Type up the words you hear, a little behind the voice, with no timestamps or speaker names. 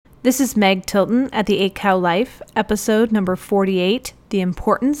This is Meg Tilton at the 8 Cow Life, episode number 48, The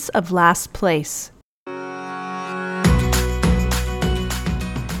Importance of Last Place.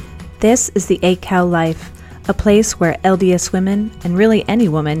 This is the 8 Cow Life, a place where LDS women, and really any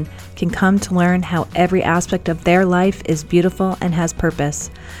woman, can come to learn how every aspect of their life is beautiful and has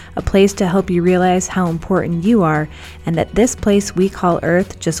purpose. A place to help you realize how important you are, and that this place we call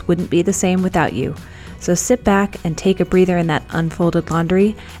Earth just wouldn't be the same without you. So sit back and take a breather in that unfolded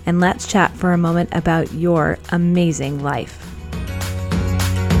laundry, and let's chat for a moment about your amazing life.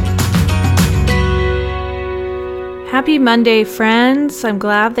 Happy Monday, friends. I'm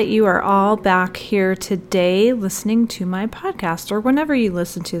glad that you are all back here today listening to my podcast, or whenever you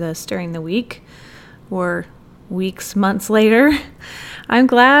listen to this during the week or weeks, months later. I'm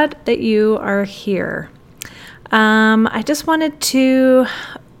glad that you are here. I just wanted to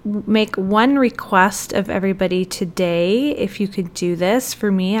make one request of everybody today. If you could do this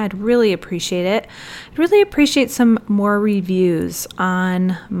for me, I'd really appreciate it. I'd really appreciate some more reviews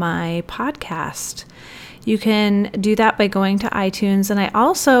on my podcast. You can do that by going to iTunes. And I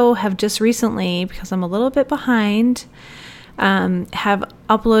also have just recently, because I'm a little bit behind, have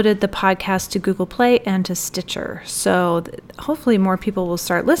uploaded the podcast to Google Play and to Stitcher. So hopefully more people will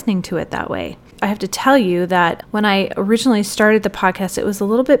start listening to it that way. I have to tell you that when I originally started the podcast, it was a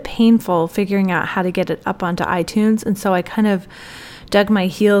little bit painful figuring out how to get it up onto iTunes. And so I kind of dug my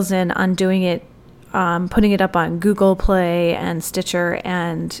heels in on doing it, putting it up on Google Play and Stitcher,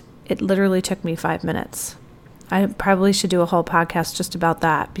 and it literally took me 5 minutes. I probably should do a whole podcast just about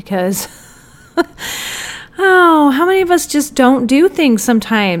that because, how many of us just don't do things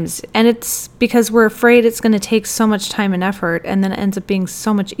sometimes? And it's because we're afraid it's going to take so much time and effort, and then it ends up being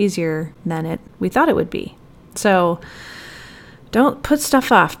so much easier than we thought it would be. So don't put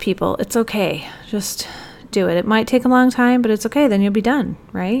stuff off, people. It's okay. Just do it. It might take a long time, but it's okay. Then you'll be done,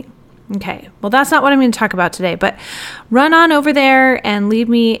 right? Okay. Well, that's not what I'm going to talk about today, but run on over there and leave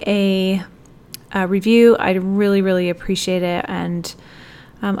me a review. I'd really, really appreciate it. And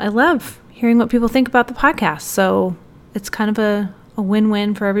I love hearing what people think about the podcast. So it's kind of a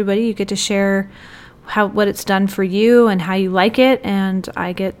win-win for everybody. You get to share what it's done for you and how you like it. And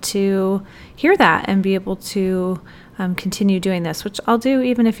I get to hear that and be able to continue doing this, which I'll do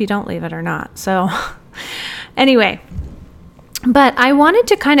even if you don't leave it or not. So anyway, but I wanted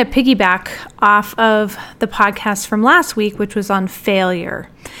to kind of piggyback off of the podcast from last week, which was on failure.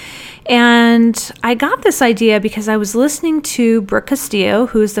 And I got this idea because I was listening to Brooke Castillo,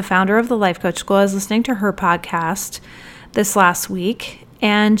 who is the founder of the Life Coach School. I was listening to her podcast this last week,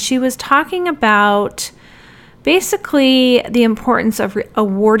 and she was talking about basically the importance of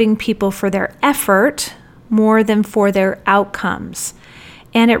awarding people for their effort more than for their outcomes.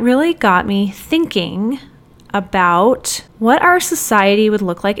 And it really got me thinking about what our society would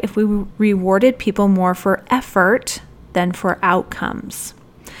look like if we rewarded people more for effort than for outcomes.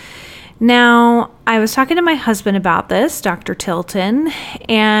 Now, I was talking to my husband about this, Dr. Tilton,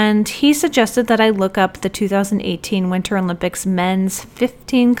 and he suggested that I look up the 2018 Winter Olympics men's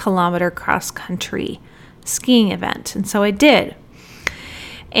 15-kilometer cross-country skiing event. And so I did.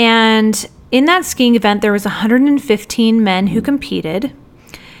 And in that skiing event, there was 115 men who competed.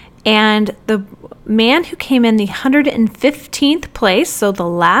 And the man who came in the 115th place, so the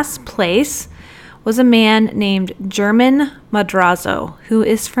last place, was a man named German Madrazo, who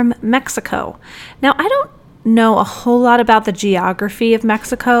is from Mexico. Now, I don't know a whole lot about the geography of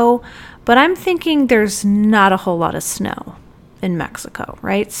Mexico, but I'm thinking there's not a whole lot of snow in Mexico,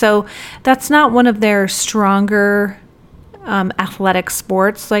 right? So that's not one of their stronger athletic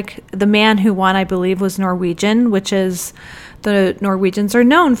sports. Like the man who won, I believe, was Norwegian, which is the Norwegians are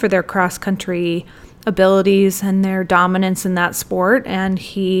known for their cross-country abilities and their dominance in that sport, and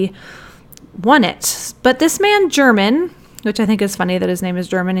he won it. But this man, German, which I think is funny that his name is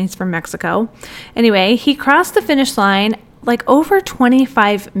German, he's from Mexico. Anyway, he crossed the finish line like over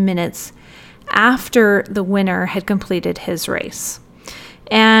 25 minutes after the winner had completed his race.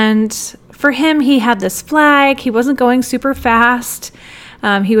 And for him, he had this flag. He wasn't going super fast.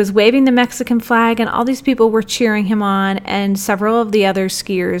 He was waving the Mexican flag, and all these people were cheering him on, and several of the other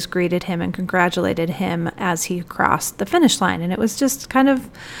skiers greeted him and congratulated him as he crossed the finish line. And it was just kind of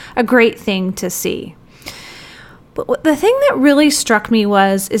a great thing to see. But the thing that really struck me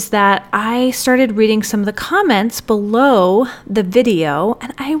is that I started reading some of the comments below the video,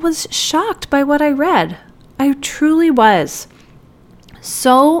 and I was shocked by what I read. I truly was.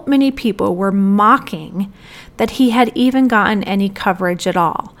 So many people were mocking that he had even gotten any coverage at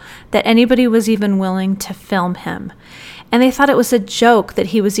all, that anybody was even willing to film him. And they thought it was a joke that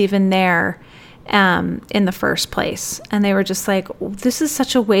he was even there. in the first place. And they were just like, this is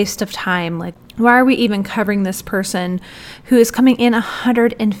such a waste of time. Like, why are we even covering this person who is coming in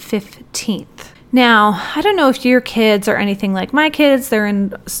 115th? Now, I don't know if your kids are anything like my kids. They're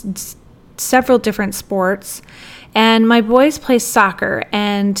in several different sports. And my boys play soccer,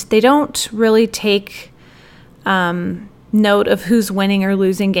 and they don't really take note of who's winning or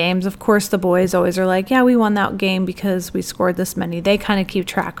losing games. Of course, the boys always are like, yeah, we won that game because we scored this many. They kind of keep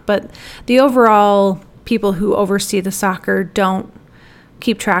track. But the overall people who oversee the soccer don't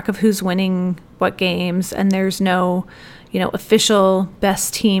keep track of who's winning what games, and there's no, official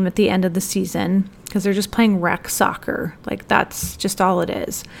best team at the end of the season because they're just playing rec soccer. Like, that's just all it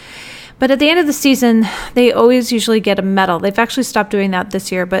is. But at the end of the season, they always usually get a medal. They've actually stopped doing that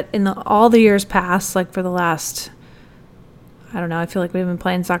this year, but in all the years past, like for the last, I don't know, I feel like we've been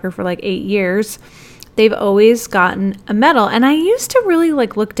playing soccer for like 8 years, they've always gotten a medal. And I used to really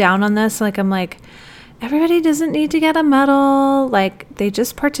look down on this. I'm like, everybody doesn't need to get a medal. Like, they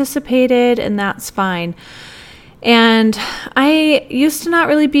just participated and that's fine. And I used to not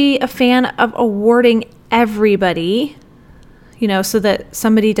really be a fan of awarding everybody, so that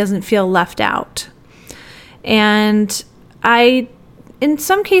somebody doesn't feel left out. And I, in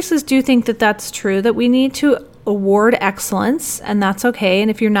some cases, do think that that's true, that we need to award excellence, and that's okay. And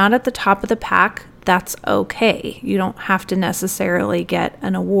if you're not at the top of the pack, that's okay. You don't have to necessarily get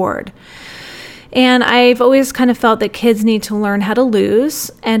an award. And I've always kind of felt that kids need to learn how to lose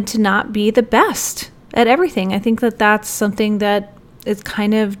and to not be the best at everything. I think that that's something that it's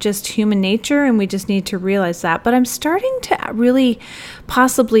kind of just human nature, and we just need to realize that. But I'm starting to really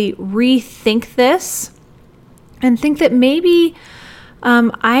possibly rethink this and think that maybe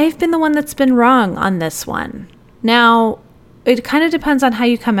I've been the one that's been wrong on this one. Now, it kind of depends on how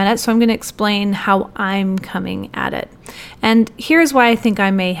you come at it, so I'm going to explain how I'm coming at it. And here's why I think I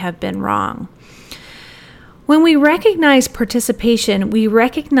may have been wrong. When we recognize participation, we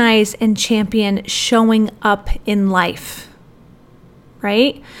recognize and champion showing up in life.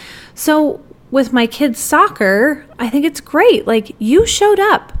 Right? So with my kids' soccer, I think it's great. Like, you showed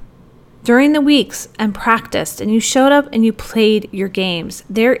up during the weeks and practiced, and you showed up and you played your games.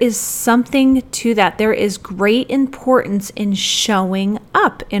 There is something to that. There is great importance in showing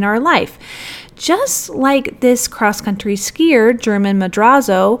up in our life. Just like this cross-country skier, German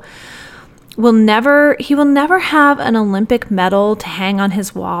Madrazo, he will never have an Olympic medal to hang on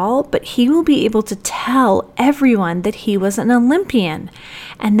his wall, but he will be able to tell everyone that he was an Olympian.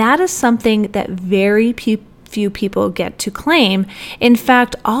 And that is something that very few people get to claim. In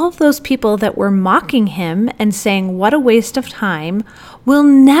fact, all of those people that were mocking him and saying, what a waste of time, will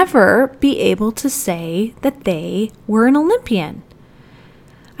never be able to say that they were an Olympian.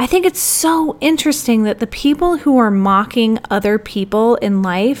 I think it's so interesting that the people who are mocking other people in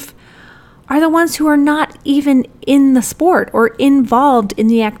life are the ones who are not even in the sport or involved in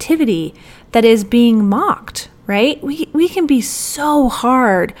the activity that is being mocked, right? We can be so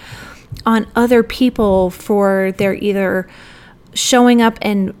hard on other people for their either showing up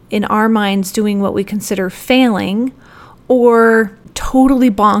and, in our minds, doing what we consider failing, or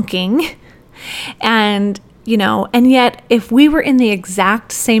totally bonking. And yet if we were in the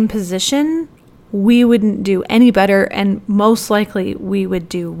exact same position, we wouldn't do any better, and most likely we would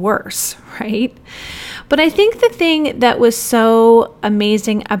do worse, right? But I think the thing that was so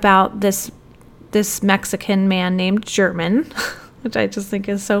amazing about this Mexican man named German, which I just think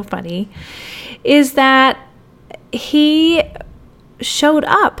is so funny, is that he showed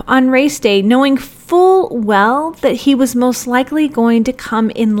up on race day knowing full well that he was most likely going to come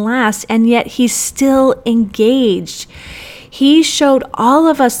in last, and yet he's still engaged. He showed all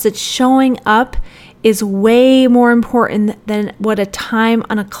of us that showing up is way more important than what a time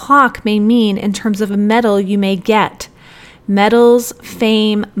on a clock may mean in terms of a medal you may get. Medals,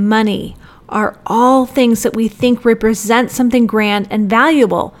 fame, money are all things that we think represent something grand and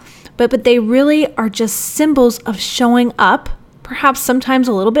valuable, but they really are just symbols of showing up, perhaps sometimes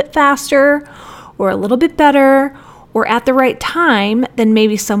a little bit faster or a little bit better or at the right time than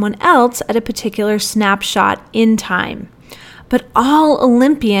maybe someone else at a particular snapshot in time. But all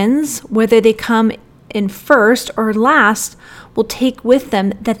Olympians, whether they come in first or last, will take with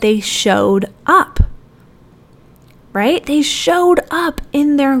them that they showed up, right? They showed up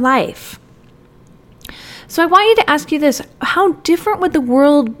in their life. So I want you to ask you this: how different would the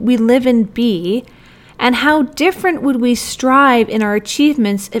world we live in be, and how different would we strive in our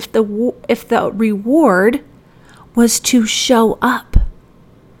achievements if the reward was to show up?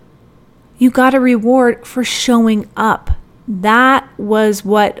 You got a reward for showing up. That was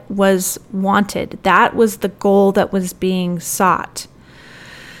what was wanted. That was the goal that was being sought.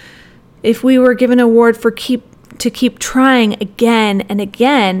 if we were given an award for to keep trying again and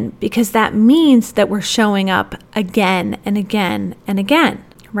again, because that means that we're showing up again and again and again,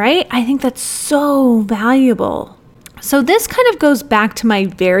 right? I think that's so valuable. So this kind of goes back to my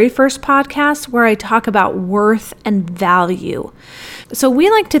very first podcast where I talk about worth and value. So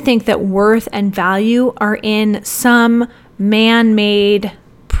we like to think that worth and value are in some man-made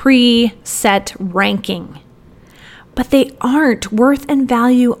preset ranking, but they aren't. Worth and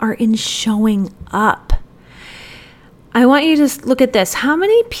value are in showing up. I want you to look at this. How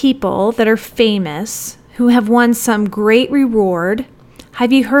many people that are famous who have won some great reward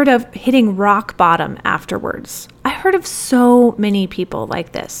have you heard of hitting rock bottom afterwards? I heard of so many people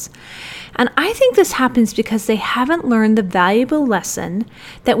like this. And I think this happens because they haven't learned the valuable lesson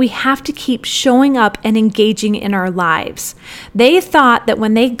that we have to keep showing up and engaging in our lives. They thought that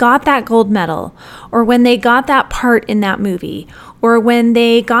when they got that gold medal, or when they got that part in that movie, or when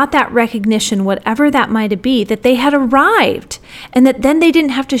they got that recognition, whatever that might be, that they had arrived and that then they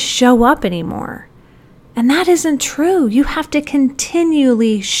didn't have to show up anymore. And that isn't true. You have to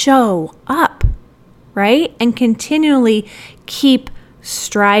continually show up, right? And continually keep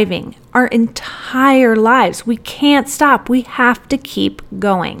striving our entire lives. We can't stop. We have to keep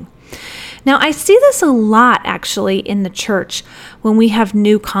going. Now, I see this a lot actually in the church when we have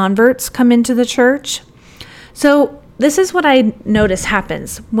new converts come into the church. So this is what I notice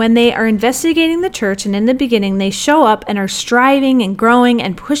happens when they are investigating the church, and in the beginning they show up and are striving and growing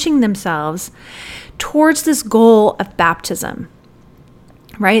and pushing themselves towards this goal of baptism,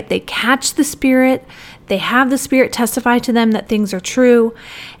 right? They catch the Spirit, they have the Spirit testify to them that things are true,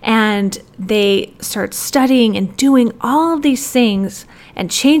 and they start studying and doing all of these things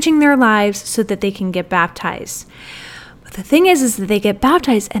and changing their lives so that they can get baptized. But the thing is that they get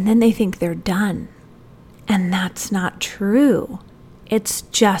baptized and then they think they're done. And that's not true. It's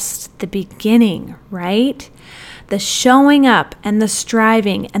just the beginning, right? The showing up and the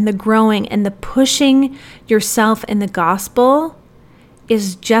striving and the growing and the pushing yourself in the gospel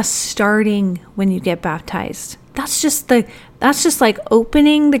is just starting when you get baptized. That's just like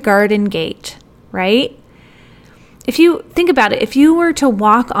opening the garden gate, right? If you think about it, if you were to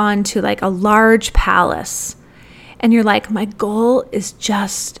walk onto like a large palace and you're like, my goal is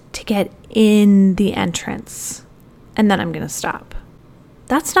just to get in the entrance and then I'm going to stop.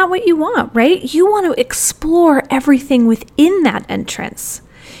 That's not what you want, right? You want to explore everything within that entrance.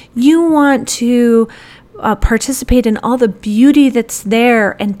 You want to participate in all the beauty that's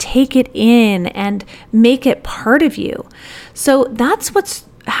there and take it in and make it part of you. So that's what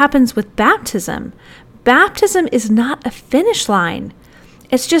happens with baptism. Baptism is not a finish line.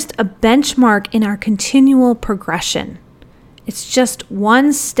 It's just a benchmark in our continual progression. It's just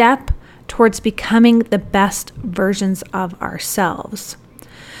one step towards becoming the best versions of ourselves.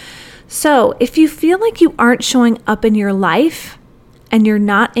 So if you feel like you aren't showing up in your life and you're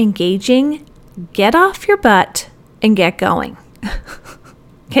not engaging, get off your butt and get going.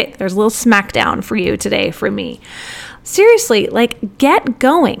 Okay, there's a little smackdown for you today from me. Seriously, like get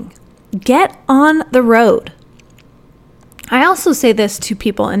going. Get on the road. I also say this to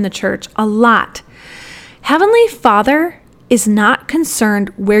people in the church a lot. Heavenly Father is not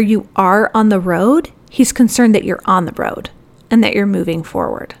concerned where you are on the road. He's concerned that you're on the road and that you're moving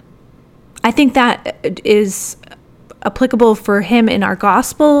forward. I think that is applicable for him in our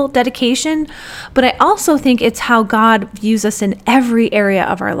gospel dedication, but I also think it's how God views us in every area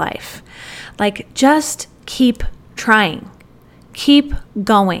of our life. Like, just keep trying, keep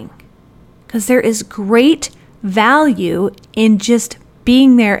going, because there is great value in just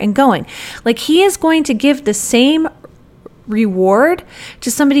being there and going. Like, he is going to give the same reward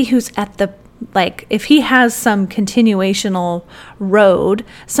to somebody who's at the, like, if he has some continuational road,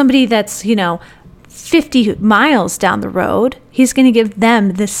 somebody that's, 50 miles down the road, he's going to give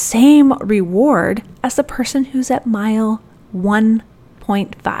them the same reward as the person who's at mile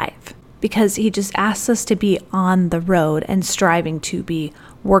 1.5, because he just asks us to be on the road and striving to be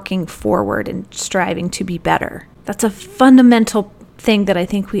working forward and striving to be better. That's a fundamental thing that I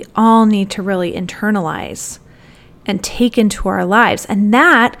think we all need to really internalize and take into our lives. And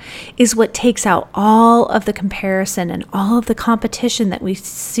that is what takes out all of the comparison and all of the competition that we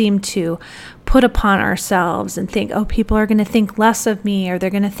seem to put upon ourselves and think, oh, people are going to think less of me, or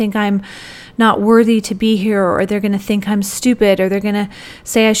they're going to think I'm not worthy to be here, or they're going to think I'm stupid, or they're going to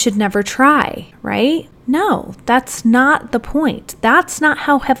say I should never try, right? No, that's not the point. That's not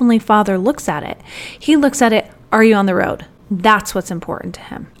how Heavenly Father looks at it. He looks at it, are you on the road? That's what's important to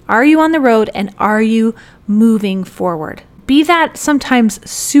him. Are you on the road, and are you moving forward? Be that sometimes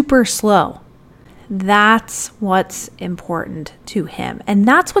super slow. That's what's important to him. And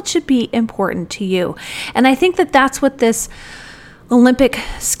that's what should be important to you. And I think that that's what this Olympic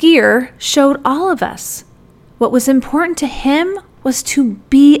skier showed all of us. What was important to him was to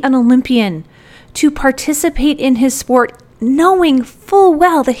be an Olympian, to participate in his sport, knowing full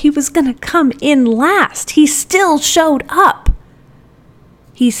well that he was going to come in last. He still showed up.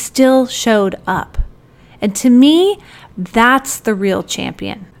 He still showed up. And to me, that's the real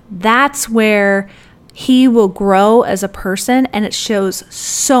champion. That's where he will grow as a person, and it shows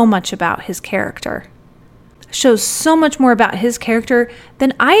so much about his character. It shows so much more about his character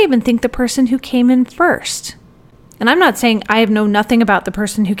than I even think the person who came in first. And I'm not saying I know nothing about the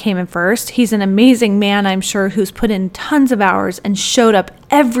person who came in first. He's an amazing man, I'm sure, who's put in tons of hours and showed up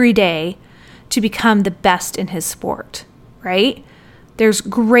every day to become the best in his sport, right? There's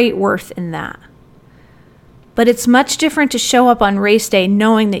great worth in that. But it's much different to show up on race day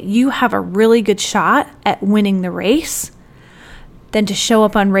knowing that you have a really good shot at winning the race than to show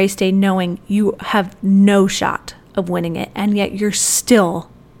up on race day knowing you have no shot of winning it, and yet you're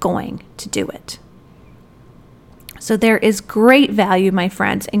still going to do it. So there is great value, my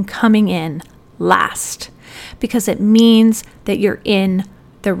friends, in coming in last, because it means that you're in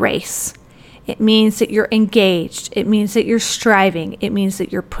the race. It means that you're engaged. It means that you're striving. It means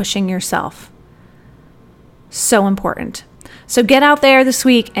that you're pushing yourself. So important. So get out there this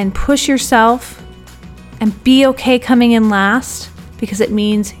week and push yourself and be okay coming in last, because it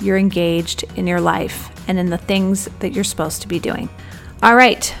means you're engaged in your life and in the things that you're supposed to be doing. All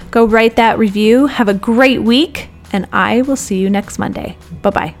right, go write that review. Have a great week, and I will see you next Monday.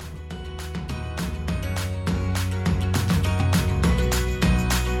 Bye-bye.